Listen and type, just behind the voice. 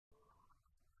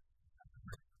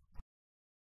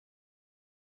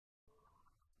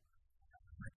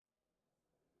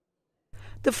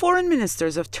The foreign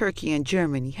ministers of Turkey and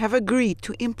Germany have agreed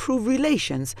to improve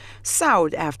relations,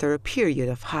 soured after a period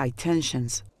of high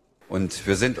tensions. Und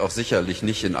wir sind auch sicherlich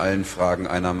nicht in allen Fragen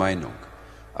einer Meinung.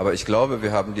 Aber ich glaube,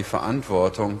 wir haben die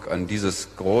Verantwortung, an dieses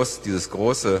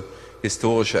große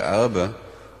historische Erbe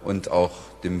und auch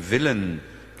dem Willen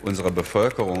unserer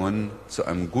Bevölkerungen zu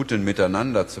einem guten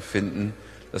Miteinander zu finden,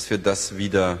 dass wir das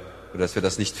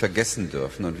nicht vergessen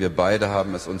dürfen. Und wir beide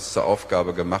haben es uns zur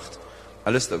Aufgabe gemacht,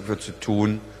 alles dafür zu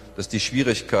tun, dass die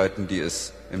Schwierigkeiten, die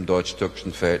es im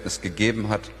deutsch-türkischen Verhältnis gegeben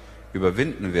hat,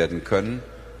 überwinden werden können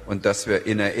und dass wir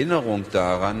in Erinnerung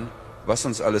daran, was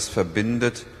uns alles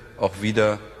verbindet, auch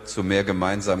wieder zu mehr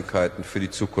Gemeinsamkeiten für die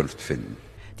Zukunft finden.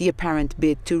 The apparent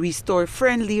bid to restore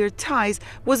friendlier ties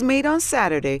was made on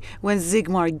Saturday when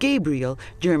Sigmar Gabriel,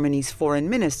 Germany's foreign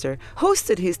minister,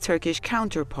 hosted his Turkish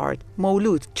counterpart,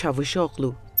 Mevlut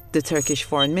Çavuşoğlu. The Turkish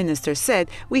foreign minister said,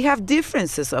 "We have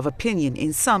differences of opinion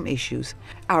in some issues.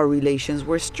 Our relations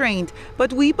were strained,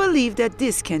 but we believe that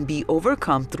this can be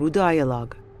overcome through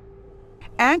dialogue."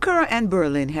 Ankara and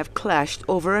Berlin have clashed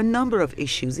over a number of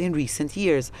issues in recent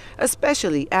years,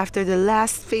 especially after the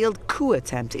last failed coup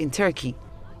attempt in Turkey.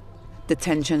 The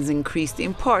tensions increased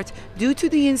in part due to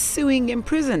the ensuing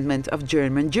imprisonment of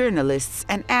German journalists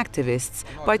and activists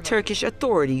by Turkish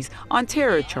authorities on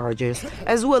terror charges,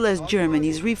 as well as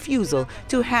Germany's refusal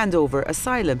to hand over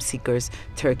asylum seekers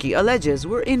Turkey alleges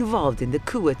were involved in the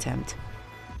coup attempt.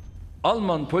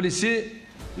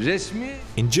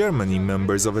 In Germany,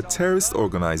 members of a terrorist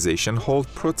organization hold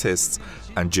protests,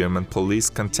 and German police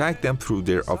contact them through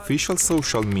their official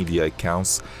social media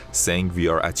accounts, saying, "We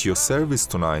are at your service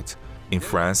tonight." In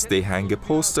France, they hang a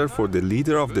poster for the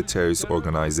leader of the terrorist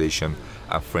organization,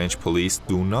 and French police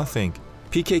do nothing.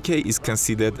 PKK is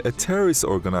considered a terrorist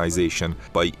organization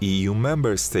by EU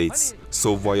member states,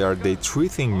 so why are they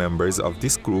treating members of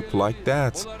this group like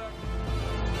that?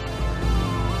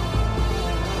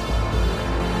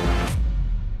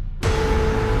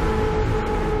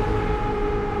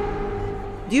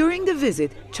 During the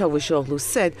visit, Çavuşoğlu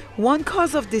said one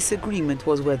cause of disagreement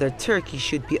was whether Turkey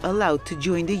should be allowed to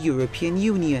join the European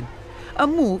Union, a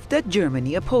move that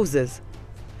Germany opposes.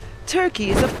 Turkey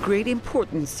is of great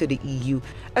importance to the EU,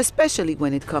 especially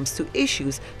when it comes to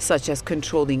issues such as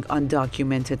controlling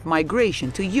undocumented migration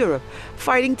to Europe,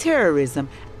 fighting terrorism,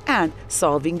 and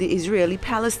solving the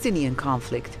Israeli-Palestinian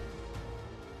conflict.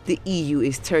 The EU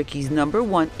is Turkey's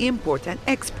 #1 import and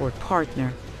export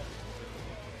partner.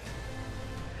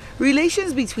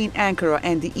 Relations between Ankara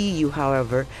and the EU,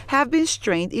 however, have been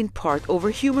strained in part over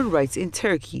human rights in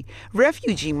Turkey,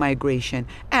 refugee migration,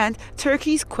 and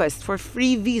Turkey's quest for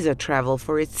free visa travel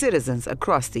for its citizens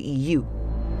across the EU.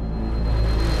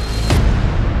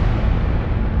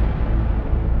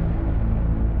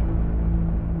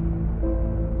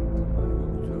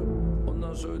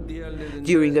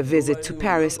 During a visit to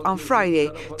Paris on Friday,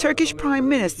 Turkish Prime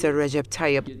Minister Recep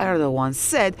Tayyip Erdogan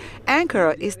said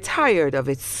Ankara is tired of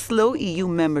its slow EU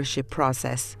membership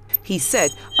process. He said,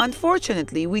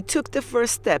 "Unfortunately, we took the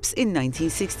first steps in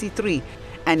 1963,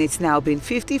 and it's now been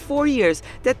 54 years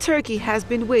that Turkey has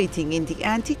been waiting in the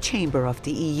antechamber of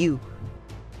the EU."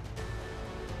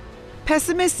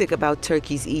 Pessimistic about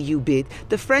Turkey's EU bid,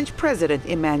 the French President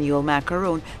Emmanuel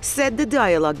Macron said the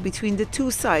dialogue between the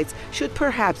two sides should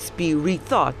perhaps be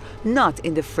rethought, not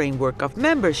in the framework of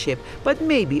membership, but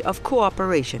maybe of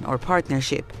cooperation or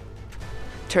partnership.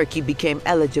 Turkey became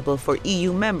eligible for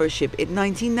EU membership in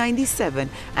 1997,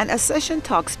 and accession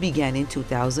talks began in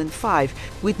 2005,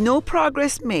 with no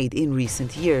progress made in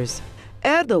recent years.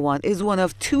 Erdogan is one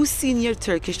of 2 senior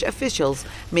Turkish officials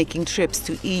making trips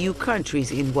to EU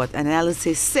countries in what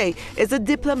analysts say is a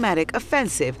diplomatic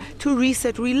offensive to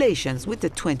reset relations with the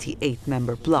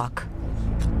 28-member bloc.